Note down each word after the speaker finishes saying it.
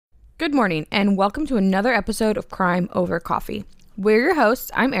Good morning, and welcome to another episode of Crime Over Coffee. We're your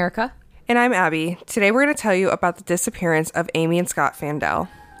hosts. I'm Erica. And I'm Abby. Today we're going to tell you about the disappearance of Amy and Scott Fandel.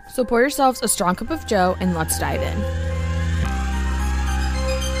 So pour yourselves a strong cup of joe and let's dive in.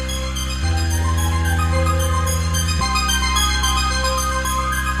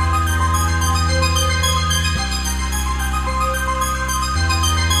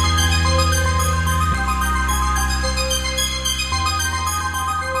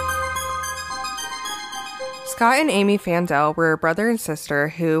 Scott and Amy Fandel were a brother and sister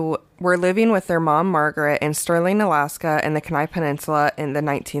who were living with their mom, Margaret, in Sterling, Alaska and the Kenai Peninsula in the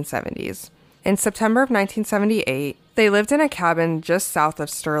 1970s. In September of 1978, they lived in a cabin just south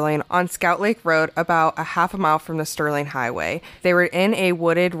of Sterling on Scout Lake Road, about a half a mile from the Sterling Highway. They were in a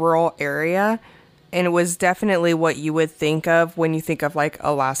wooded rural area, and it was definitely what you would think of when you think of, like,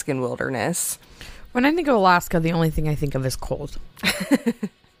 Alaskan wilderness. When I think of Alaska, the only thing I think of is cold.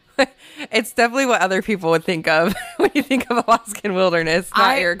 It's definitely what other people would think of when you think of Alaskan wilderness,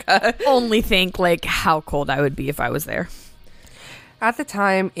 not Erica. Only think, like, how cold I would be if I was there. At the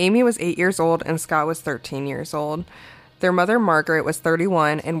time, Amy was 8 years old and Scott was 13 years old. Their mother, Margaret, was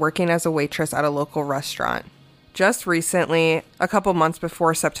 31 and working as a waitress at a local restaurant. Just recently, a couple months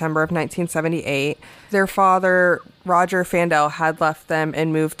before September of 1978, their father, Roger Fandel, had left them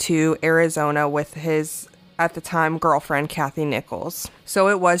and moved to Arizona with his, at the time, girlfriend, Kathy Nichols. So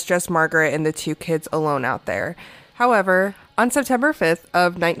it was just Margaret and the two kids alone out there. However, on September 5th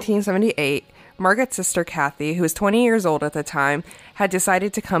of 1978, Margaret's sister, Kathy, who was 20 years old at the time, had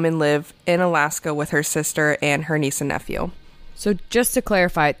decided to come and live in Alaska with her sister and her niece and nephew. So just to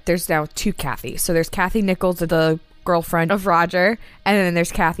clarify, there's now two Kathy. So there's Kathy Nichols, the girlfriend of Roger, and then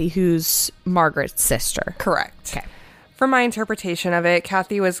there's Kathy, who's Margaret's sister. Correct. Okay. From my interpretation of it,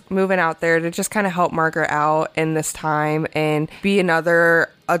 Kathy was moving out there to just kind of help Margaret out in this time and be another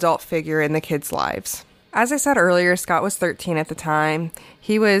adult figure in the kids' lives. As I said earlier, Scott was 13 at the time.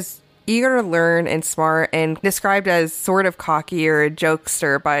 He was eager to learn and smart and described as sort of cocky or a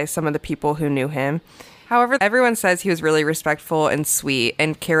jokester by some of the people who knew him. However, everyone says he was really respectful and sweet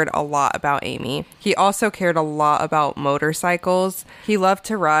and cared a lot about Amy. He also cared a lot about motorcycles. He loved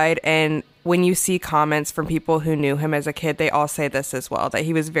to ride, and when you see comments from people who knew him as a kid, they all say this as well, that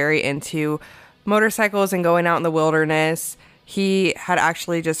he was very into motorcycles and going out in the wilderness. He had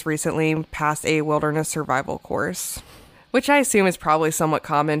actually just recently passed a wilderness survival course, which I assume is probably somewhat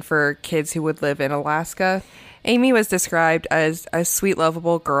common for kids who would live in Alaska. Amy was described as a sweet,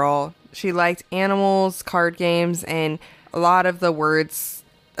 lovable girl. She liked animals, card games, and a lot of the words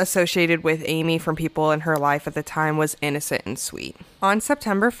associated with Amy from people in her life at the time was innocent and sweet. On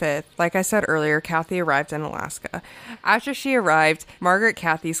September 5th, like I said earlier, Kathy arrived in Alaska. After she arrived, Margaret,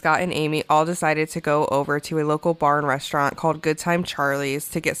 Kathy, Scott, and Amy all decided to go over to a local bar and restaurant called Good Time Charlie's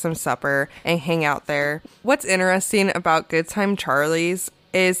to get some supper and hang out there. What's interesting about Good Time Charlie's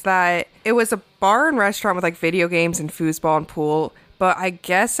is that it was a bar and restaurant with like video games and foosball and pool, but I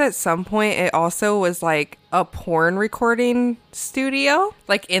guess at some point it also was like a porn recording studio,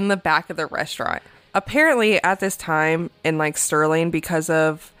 like in the back of the restaurant. Apparently at this time in like Sterling, because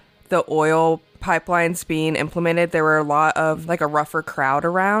of the oil pipelines being implemented, there were a lot of like a rougher crowd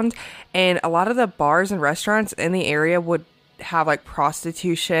around, and a lot of the bars and restaurants in the area would have like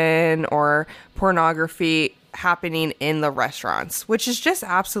prostitution or pornography happening in the restaurants, which is just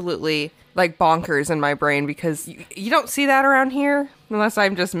absolutely like bonkers in my brain, because you don't see that around here unless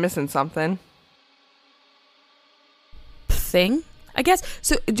I'm just missing something. Thing, I guess.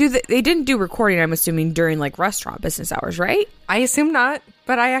 So they didn't do recording, I'm assuming, during like restaurant business hours, right? I assume not,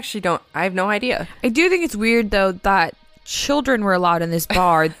 but I have no idea. I do think it's weird though that children were allowed in this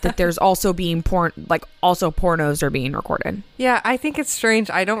bar, that there's also being also pornos are being recorded. Yeah, I think it's strange.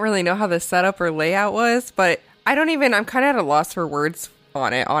 I don't really know how the setup or layout was, but I'm kind of at a loss for words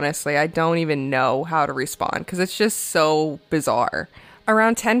on it, honestly. I don't even know how to respond because it's just so bizarre.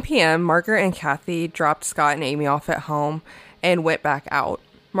 Around 10 p.m., Margaret and Kathy dropped Scott and Amy off at home and went back out.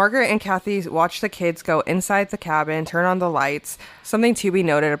 Margaret and Kathy watched the kids go inside the cabin, turn on the lights. Something to be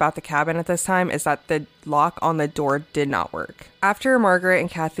noted about the cabin at this time is that the lock on the door did not work. After Margaret and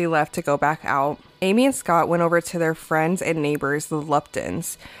Kathy left to go back out, Amy and Scott went over to their friends and neighbors, the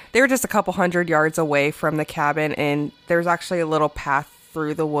Luptons. They were just a couple hundred yards away from the cabin, and there's actually a little path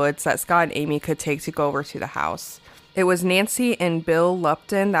through the woods that Scott and Amy could take to go over to the house. It was Nancy and Bill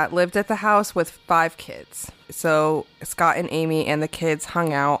Lupton that lived at the house with 5 kids. So Scott and Amy and the kids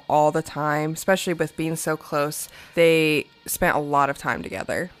hung out all the time, especially with being so close. They spent a lot of time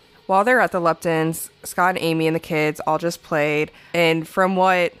together. While they're at the Luptons, Scott and Amy and the kids all just played. And from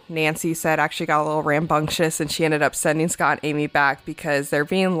what Nancy said, actually got a little rambunctious, and she ended up sending Scott and Amy back because they're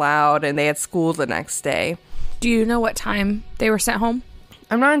being loud and they had school the next day. Do you know what time they were sent home?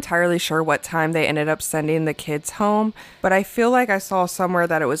 I'm not entirely sure what time they ended up sending the kids home, but I feel like I saw somewhere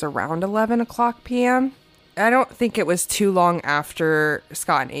that it was around 11 o'clock p.m. I don't think it was too long after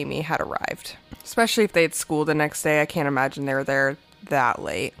Scott and Amy had arrived. Especially if they had school the next day. I can't imagine they were there that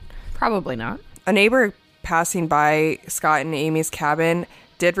late. Probably not. A neighbor passing by Scott and Amy's cabin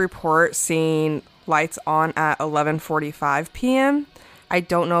did report seeing lights on at 11:45 p.m. I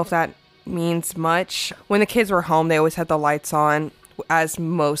don't know if that means much. When the kids were home, they always had the lights on, as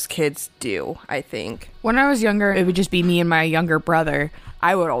most kids do, I think. When I was younger, it would just be me and my younger brother.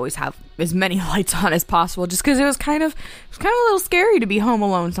 I would always have as many lights on as possible just because it was kind of a little scary to be home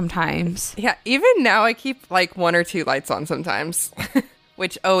alone sometimes. Yeah, even now I keep like 1 or 2 lights on sometimes,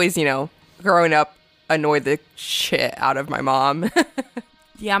 which always, growing up annoyed the shit out of my mom.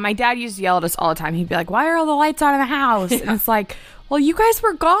 Yeah, my dad used to yell at us all the time. He'd be like, "Why are all the lights on in the house?" Yeah. And it's like, well, you guys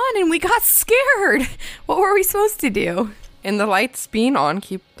were gone and we got scared. What were we supposed to do? And the lights being on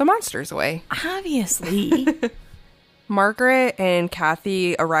keep the monsters away. Obviously. Margaret and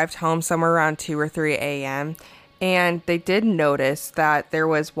Kathy arrived home somewhere around 2 or 3 a.m. and they did notice that there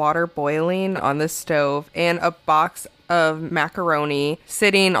was water boiling on the stove and a box of macaroni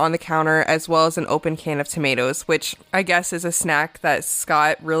sitting on the counter, as well as an open can of tomatoes, which I guess is a snack that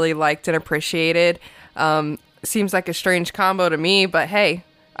Scott really liked and appreciated. Seems like a strange combo to me, but hey,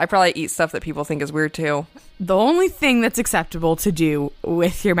 I probably eat stuff that people think is weird too. The only thing that's acceptable to do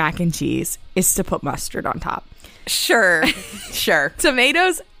with your mac and cheese is to put mustard on top. Sure. Sure.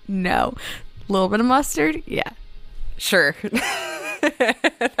 Tomatoes? No. A little bit of mustard? Yeah. Sure.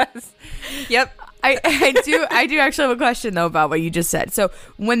 Yep. I do actually have a question though about what you just said. So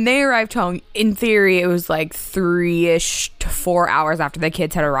when they arrived home, in theory, it was like 3-ish to 4 hours after the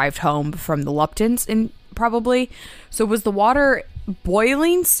kids had arrived home from the Luptons, probably. So was the water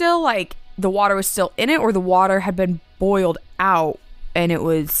boiling still? Like the water was still in it, or the water had been boiled out and it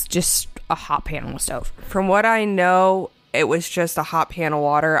was just a hot pan on the stove? From what I know, it was just a hot pan of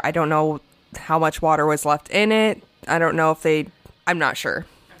water. I don't know how much water was left in it. I don't know if I'm not sure.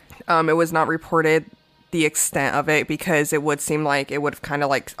 It was not reported the extent of it, because it would seem like it would have kind of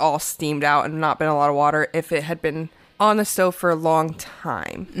like all steamed out and not been a lot of water if it had been on the stove for a long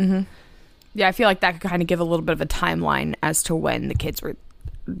time. Mm-hmm. Yeah, I feel like that could kind of give a little bit of a timeline as to when the kids were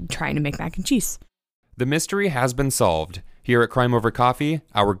trying to make mac and cheese. The mystery has been solved. Here at Crime Over Coffee,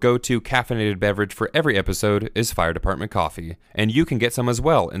 our go-to caffeinated beverage for every episode is Fire Department Coffee. And you can get some as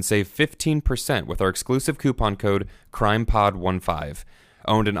well and save 15% with our exclusive coupon code CRIMEPOD15.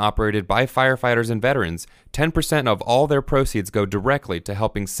 Owned and operated by firefighters and veterans, 10% of all their proceeds go directly to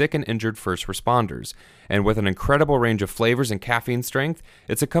helping sick and injured first responders. And with an incredible range of flavors and caffeine strength,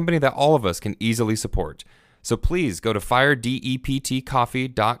 it's a company that all of us can easily support. So please go to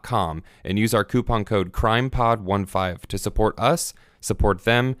firedeptcoffee.com and use our coupon code CRIMEPOD15 to support us, support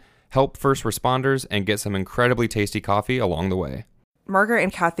them, help first responders, and get some incredibly tasty coffee along the way. Margaret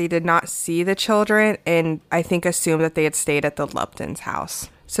and Kathy did not see the children and I think assumed that they had stayed at the Luptons'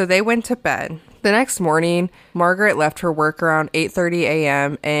 house. So they went to bed. The next morning, Margaret left her work around 8:30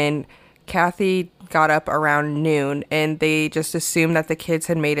 a.m. and Kathy got up around noon, and they just assumed that the kids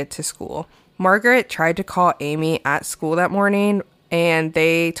had made it to school. Margaret tried to call Amy at school that morning, and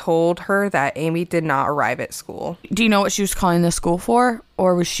they told her that Amy did not arrive at school. Do you know what she was calling the school for?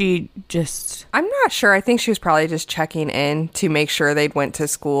 Or was she just... I'm not sure. I think she was probably just checking in to make sure they'd went to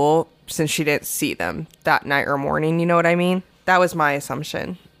school, since she didn't see them that night or morning. You know what I mean? That was my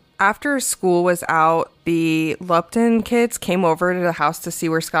assumption. After school was out, the Lupton kids came over to the house to see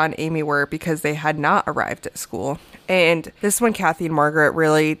where Scott and Amy were, because they had not arrived at school. And this is when Kathy and Margaret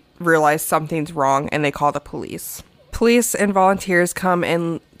really realized something's wrong, and they call the police. Police and volunteers come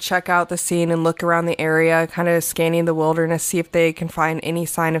and check out the scene and look around the area, kind of scanning the wilderness, see if they can find any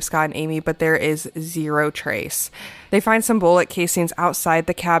sign of Scott and Amy, but there is zero trace. They find some bullet casings outside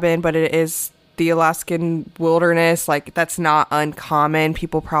the cabin, but it is the Alaskan wilderness. Like, that's not uncommon.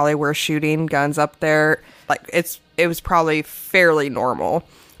 People probably were shooting guns up there. Like, it was probably fairly normal.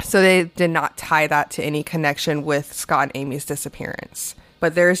 So they did not tie that to any connection with Scott and Amy's disappearance.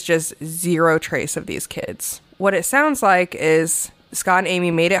 But there's just zero trace of these kids. What it sounds like is Scott and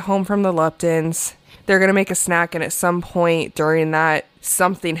Amy made it home from the Luptons. They're going to make a snack, and at some point during that,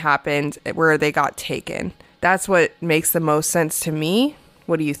 something happened where they got taken. That's what makes the most sense to me.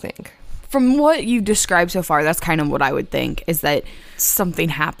 What do you think? From what you've described so far, that's kind of what I would think, is that something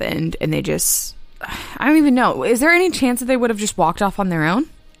happened and they just... I don't even know. Is there any chance that they would have just walked off on their own?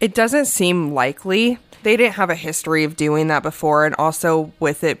 It doesn't seem likely. They didn't have a history of doing that before, and also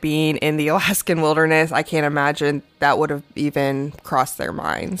with it being in the Alaskan wilderness, I can't imagine that would have even crossed their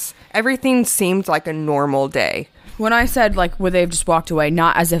minds. Everything seemed like a normal day. When I said, like, would they have just walked away,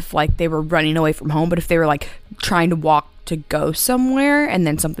 not as if, like, they were running away from home, but if they were, like, trying to walk to go somewhere and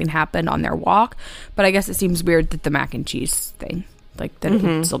then something happened on their walk. But I guess it seems weird that the mac and cheese thing, like, that it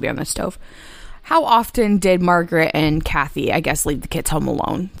would still be on the stove. How often did Margaret and Kathy, I guess, leave the kids home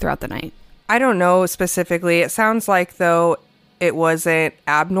alone throughout the night? I don't know specifically. It sounds like, though, it wasn't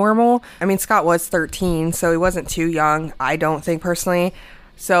abnormal. I mean, Scott was 13, so he wasn't too young, I don't think, personally.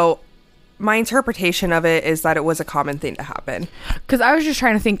 So my interpretation of it is that it was a common thing to happen. Because I was just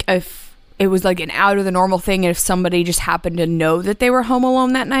trying to think if it was like an out of the normal thing, and if somebody just happened to know that they were home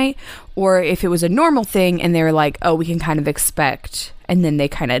alone that night, or if it was a normal thing and they were like, oh, we can kind of expect, and then they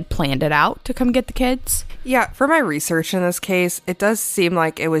kind of planned it out to come get the kids. Yeah, for my research in this case, it does seem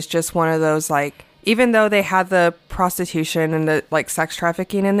like it was just one of those, like, even though they had the prostitution and the, like, sex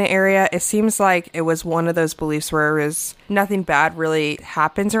trafficking in the area, it seems like it was one of those beliefs where it was nothing bad really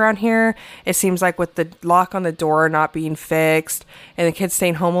happens around here. It seems like with the lock on the door not being fixed and the kids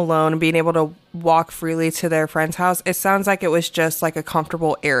staying home alone and being able to walk freely to their friend's house, it sounds like it was just like a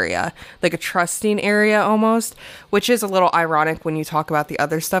comfortable area, like a trusting area almost, which is a little ironic when you talk about the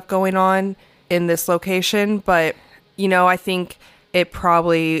other stuff going on in this location. But, you know, I think it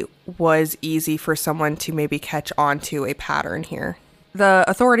probably was easy for someone to maybe catch on to a pattern here. The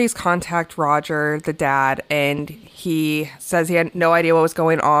authorities contact Roger, the dad, and he says he had no idea what was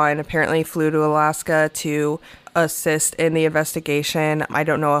going on. Apparently he flew to Alaska to assist in the investigation. I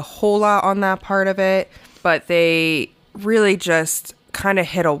don't know a whole lot on that part of it, but they really just kind of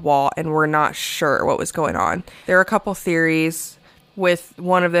hit a wall and were not sure what was going on. There are a couple theories, with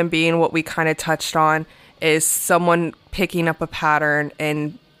one of them being what we kind of touched on, is someone picking up a pattern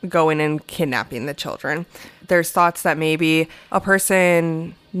and going and kidnapping the children. There's thoughts that maybe a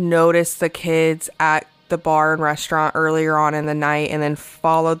person noticed the kids at the bar and restaurant earlier on in the night and then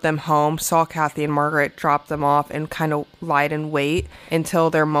followed them home, saw Kathy and Margaret drop them off, and kind of lied in wait until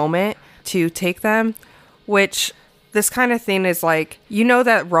their moment to take them, which this kind of thing is like, you know,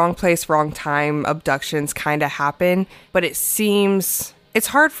 that wrong place, wrong time abductions kind of happen, but it seems, it's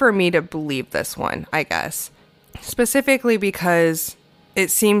hard for me to believe this one, I guess. Specifically because it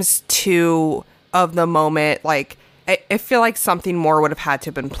seems too of the moment, like, I feel like something more would have had to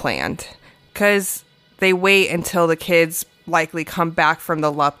have been planned. Because they wait until the kids likely come back from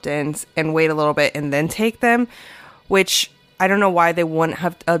the Luptons and wait a little bit and then take them, which I don't know why they wouldn't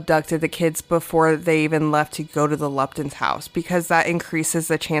have abducted the kids before they even left to go to the Luptons' house, because that increases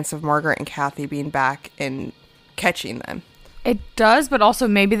the chance of Margaret and Kathy being back and catching them. It does, but also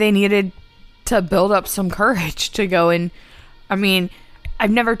maybe they needed to build up some courage to go and, I mean, I've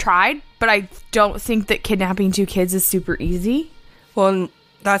never tried, but I don't think that kidnapping two kids is super easy. Well,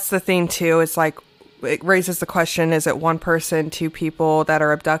 that's the thing too. It's like, it raises the question, is it one person, two people that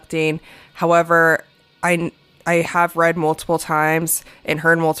are abducting? However, I have read multiple times and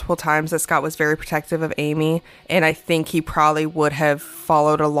heard multiple times that Scott was very protective of Amy, and I think he probably would have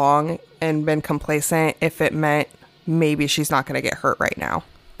followed along and been complacent if it meant maybe she's not going to get hurt right now.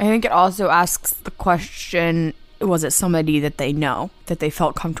 I think it also asks the question, was it somebody that they know, that they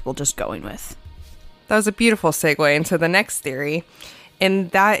felt comfortable just going with? That was a beautiful segue into the next theory, and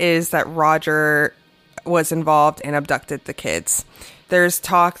that is that Roger was involved and abducted the kids. There's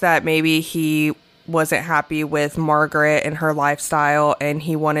talk that maybe he wasn't happy with Margaret and her lifestyle, and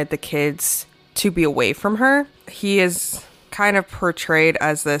he wanted the kids to be away from her. He is kind of portrayed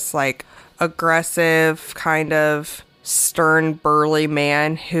as this, like, aggressive, kind of stern, burly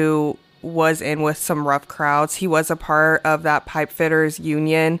man who was in with some rough crowds. He was a part of that pipe fitters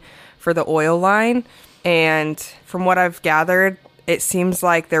union for the oil line, and from what I've gathered, it seems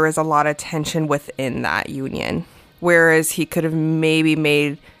like there was a lot of tension within that union, whereas he could have maybe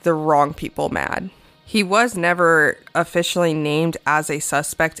made the wrong people mad. He was never officially named as a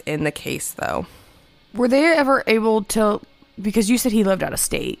suspect in the case, though. Were they ever able to, because you said he lived out of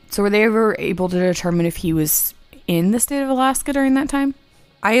state, so were they ever able to determine if he was in the state of Alaska during that time?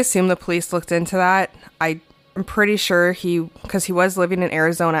 I assume the police looked into that. I'm pretty sure because he was living in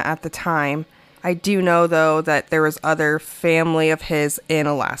Arizona at the time. I do know, though, that there was other family of his in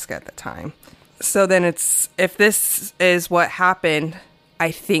Alaska at the time. So then if this is what happened, I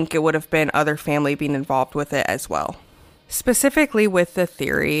think it would have been other family being involved with it as well. Specifically with the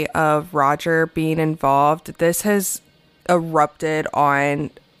theory of Roger being involved, this has erupted on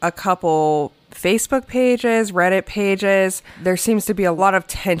a couple Facebook pages, Reddit pages. There seems to be a lot of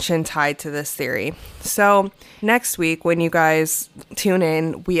tension tied to this theory. So next week, when you guys tune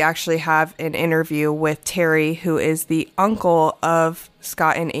in, we actually have an interview with Terry, who is the uncle of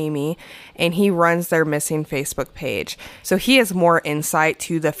Scott and Amy, and he runs their missing Facebook page. So he has more insight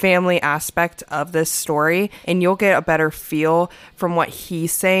to the family aspect of this story, and you'll get a better feel from what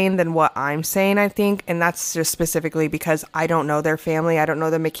he's saying than what I'm saying, I think. And that's just specifically because I don't know their family. I don't know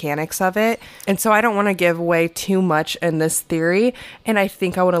the mechanics of it. And so I don't want to give away too much in this theory. And I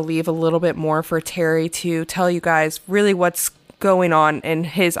think I want to leave a little bit more for Terry to tell you guys really what's going on in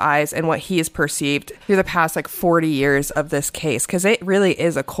his eyes and what he has perceived through the past 40 years of this case, because it really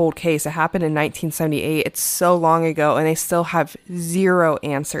is a cold case. It happened in 1978. It's so long ago, and they still have zero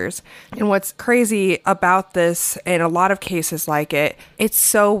answers. And what's crazy about this, and a lot of cases like it, it's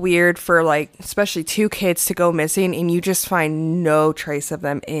so weird for especially two kids to go missing and you just find no trace of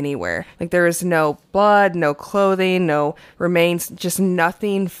them anywhere. There is no blood, no clothing, no remains, just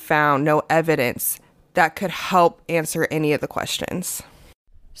nothing found, no evidence that could help answer any of the questions.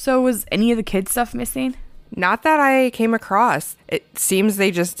 So was any of the kids' stuff missing? Not that I came across. It seems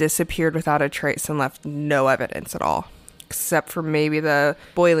they just disappeared without a trace and left no evidence at all. Except for maybe the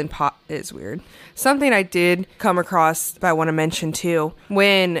boiling pot is weird. Something I did come across that I want to mention too.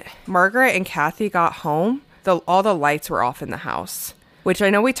 When Margaret and Kathy got home, all the lights were off in the house. Which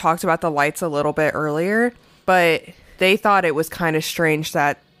I know we talked about the lights a little bit earlier, but they thought it was kind of strange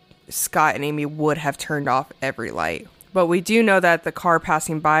that Scott and Amy would have turned off every light. But we do know that the car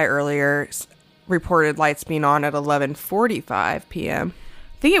passing by earlier reported lights being on at 11:45 p.m.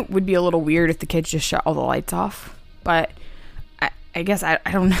 I think it would be a little weird if the kids just shut all the lights off. But I guess I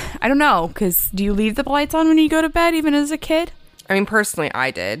don't know, because do you leave the lights on when you go to bed, even as a kid? I mean, personally,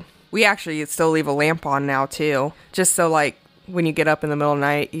 I did. We actually still leave a lamp on now, too. Just so, when you get up in the middle of the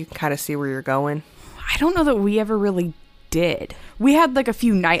night, you can kind of see where you're going. I don't know that we ever really did. We had a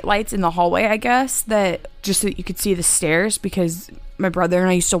few night lights in the hallway, I guess, that just so that you could see the stairs, because my brother and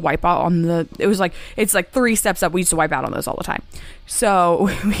I used to wipe out on it's 3 steps up. We used to wipe out on those all the time. So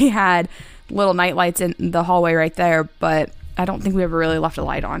we had little night lights in the hallway right there, but I don't think we ever really left a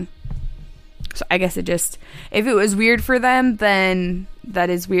light on. So I guess if it was weird for them, then that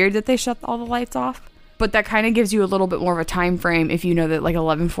is weird that they shut all the lights off. But that kind of gives you a little bit more of a time frame if you know that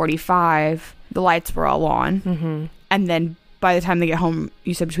 11:45 the lights were all on. Mm-hmm. And then by the time they get home,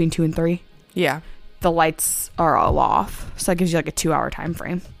 you said between 2 and 3? Yeah. The lights are all off. So that gives you a 2-hour time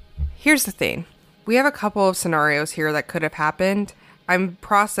frame. Here's the thing. We have a couple of scenarios here that could have happened. I'm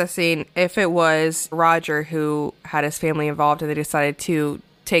processing if it was Roger who had his family involved and they decided to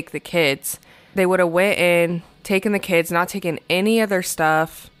take the kids. They would have went in, taken the kids, not taken any of their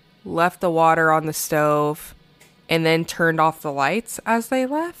stuff, left the water on the stove, and then turned off the lights as they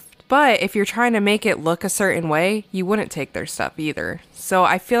left. But if you're trying to make it look a certain way, you wouldn't take their stuff either. So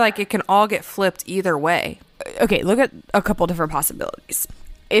I feel like it can all get flipped either way. Okay, look at a couple different possibilities.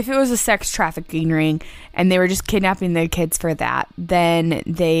 If it was a sex trafficking ring and they were just kidnapping the kids for that, then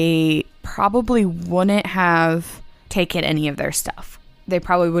they probably wouldn't have taken any of their stuff. They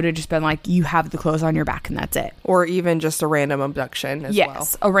probably would have just been you have the clothes on your back and that's it. Or even just a random abduction as well.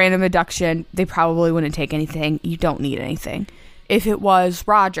 Yes, a random abduction. They probably wouldn't take anything. You don't need anything. If it was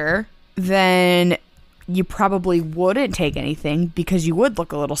Roger, then you probably wouldn't take anything because you would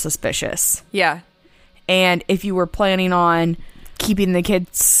look a little suspicious. Yeah. And if you were planning on keeping the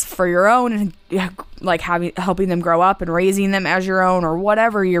kids for your own and helping them grow up and raising them as your own or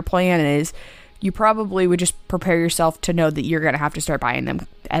whatever your plan is, you probably would just prepare yourself to know that you're going to have to start buying them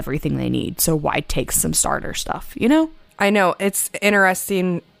everything they need. So why take some starter stuff, I know. It's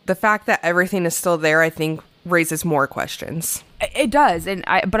interesting. The fact that everything is still there, I think, raises more questions. It does,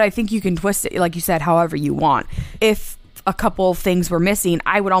 but I think you can twist it, like you said, however you want. If a couple things were missing,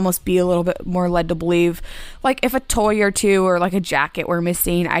 I would almost be a little bit more led to believe, if a toy or two or a jacket were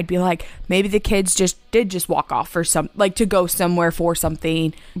missing, I'd be maybe the kids did walk off for to go somewhere for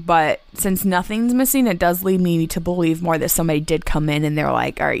something. But since nothing's missing, it does lead me to believe more that somebody did come in and they're all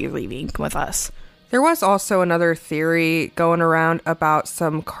right, you're leaving with us. There was also another theory going around about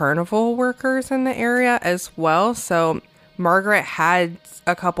some carnival workers in the area as well. So Margaret had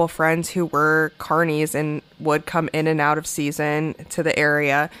a couple friends who were carnies and would come in and out of season to the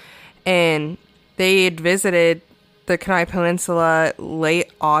area. And they had visited the Kenai Peninsula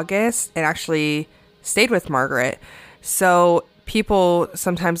late August and actually stayed with Margaret. So people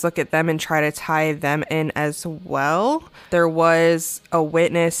sometimes look at them and try to tie them in as well. There was a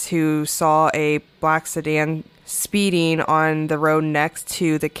witness who saw a black sedan speeding on the road next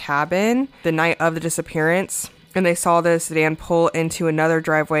to the cabin the night of the disappearance. and they saw this sedan pull into another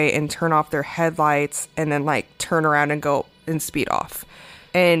driveway and turn off their headlights and then like turn around and go and speed off.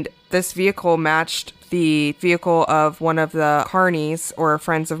 And this vehicle matched the vehicle of one of the Carneys or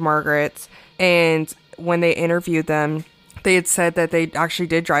friends of Margaret's. And when they interviewed them, they had said that they actually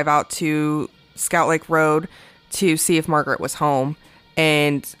did drive out to Scout Lake Road to see if Margaret was home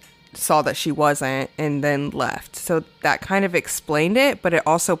and saw that she wasn't and then left. So that kind of explained it, but it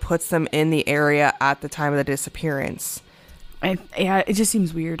also puts them in the area at the time of the disappearance. Yeah, it just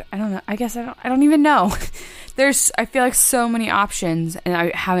seems weird. I don't know. I guess I don't even know. I feel like so many options, and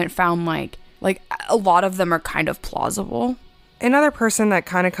I haven't found like a lot of them are kind of plausible. Another person that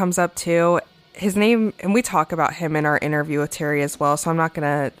kind of comes up too, his name, and we talk about him in our interview with Terry as well, so I'm not going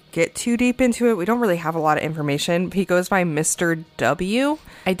to get too deep into it. We don't really have a lot of information. He goes by Mr. W.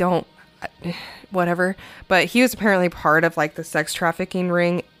 Whatever. But he was apparently part of like the sex trafficking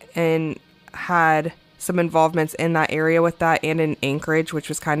ring and had some involvements in that area with that and in Anchorage, which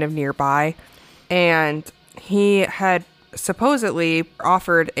was kind of nearby. And he had supposedly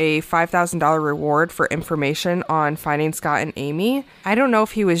offered a $5,000 reward for information on finding Scott and Amy. I don't know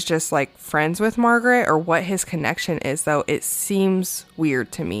if he was just like friends with Margaret or what his connection is, though. It seems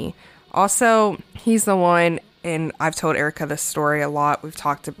weird to me. Also, he's the one, and I've told Erica this story a lot. We've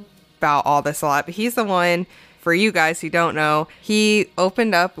talked about all this a lot, but he's the one, for you guys who don't know, he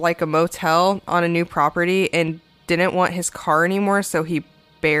opened up like a motel on a new property and didn't want his car anymore, so he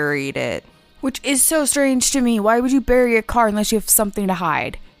buried it. Which is so strange to me. Why would you bury a car unless you have something to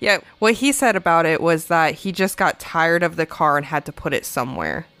hide? Yeah, what he said about it was that he just got tired of the car and had to put it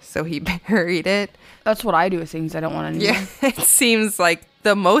somewhere. So he buried it. That's what I do with things I don't want anymore. Yeah, it seems like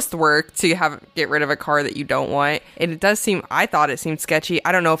the most work to get rid of a car that you don't want. And it does seem, I thought it seemed sketchy.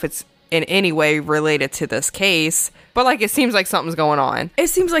 I don't know if it's in any way related to this case, but like it seems like something's going on. It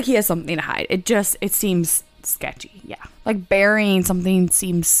seems like he has something to hide. It seems sketchy. Yeah. Like burying something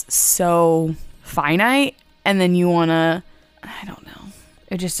seems so finite, and then you want to, I don't know.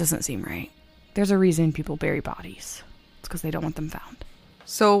 It just doesn't seem right. There's a reason people bury bodies. It's because they don't want them found.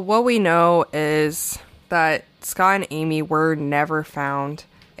 So what we know is that Scott and Amy were never found,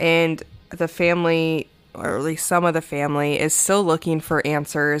 and the family, or at least some of the family, is still looking for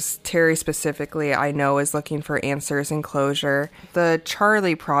answers. Terry specifically, I know, is looking for answers and closure. The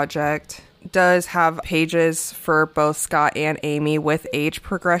Charlie Project does have pages for both Scott and Amy with age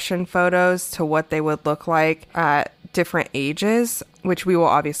progression photos to what they would look like at different ages, which we will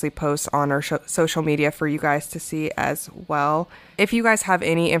obviously post on our social media for you guys to see as well. If you guys have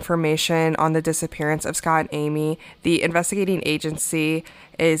any information on the disappearance of Scott and Amy, the investigating agency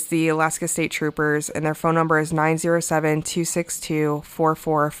is the Alaska State Troopers, and their phone number is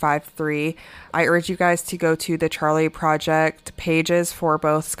 907-262-4453. I urge you guys to go to the Charlie Project pages for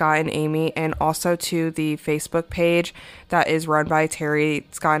both Scott and Amy, and also to the Facebook page that is run by Terry,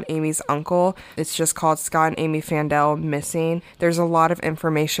 Scott and Amy's uncle. It's just called Scott and Amy Fandel Missing. There's a lot of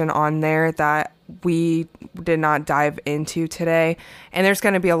information on there that we did not dive into today, and there's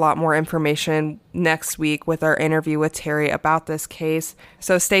going to be a lot more information next week with our interview with Terry about this case.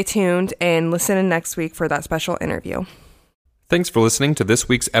 So stay tuned and listen in next week for that special interview. Thanks for listening to this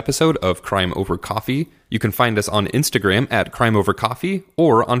week's episode of Crime Over Coffee. You can find us on Instagram at Crime Over Coffee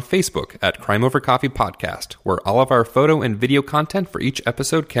or on Facebook at Crime Over Coffee Podcast, where all of our photo and video content for each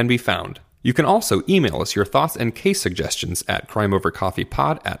episode can be found. You can also email us your thoughts and case suggestions at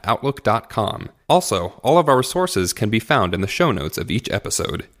crimeovercoffeepod@outlook.com. Also, all of our sources can be found in the show notes of each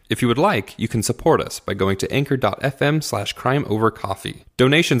episode. If you would like, you can support us by going to anchor.fm/crimeovercoffee.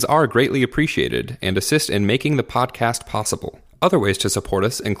 Donations are greatly appreciated and assist in making the podcast possible. Other ways to support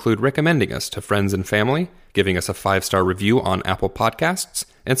us include recommending us to friends and family, giving us a 5-star review on Apple Podcasts,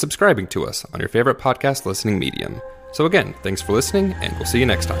 and subscribing to us on your favorite podcast listening medium. So again, thanks for listening, and we'll see you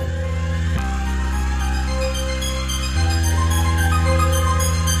next time.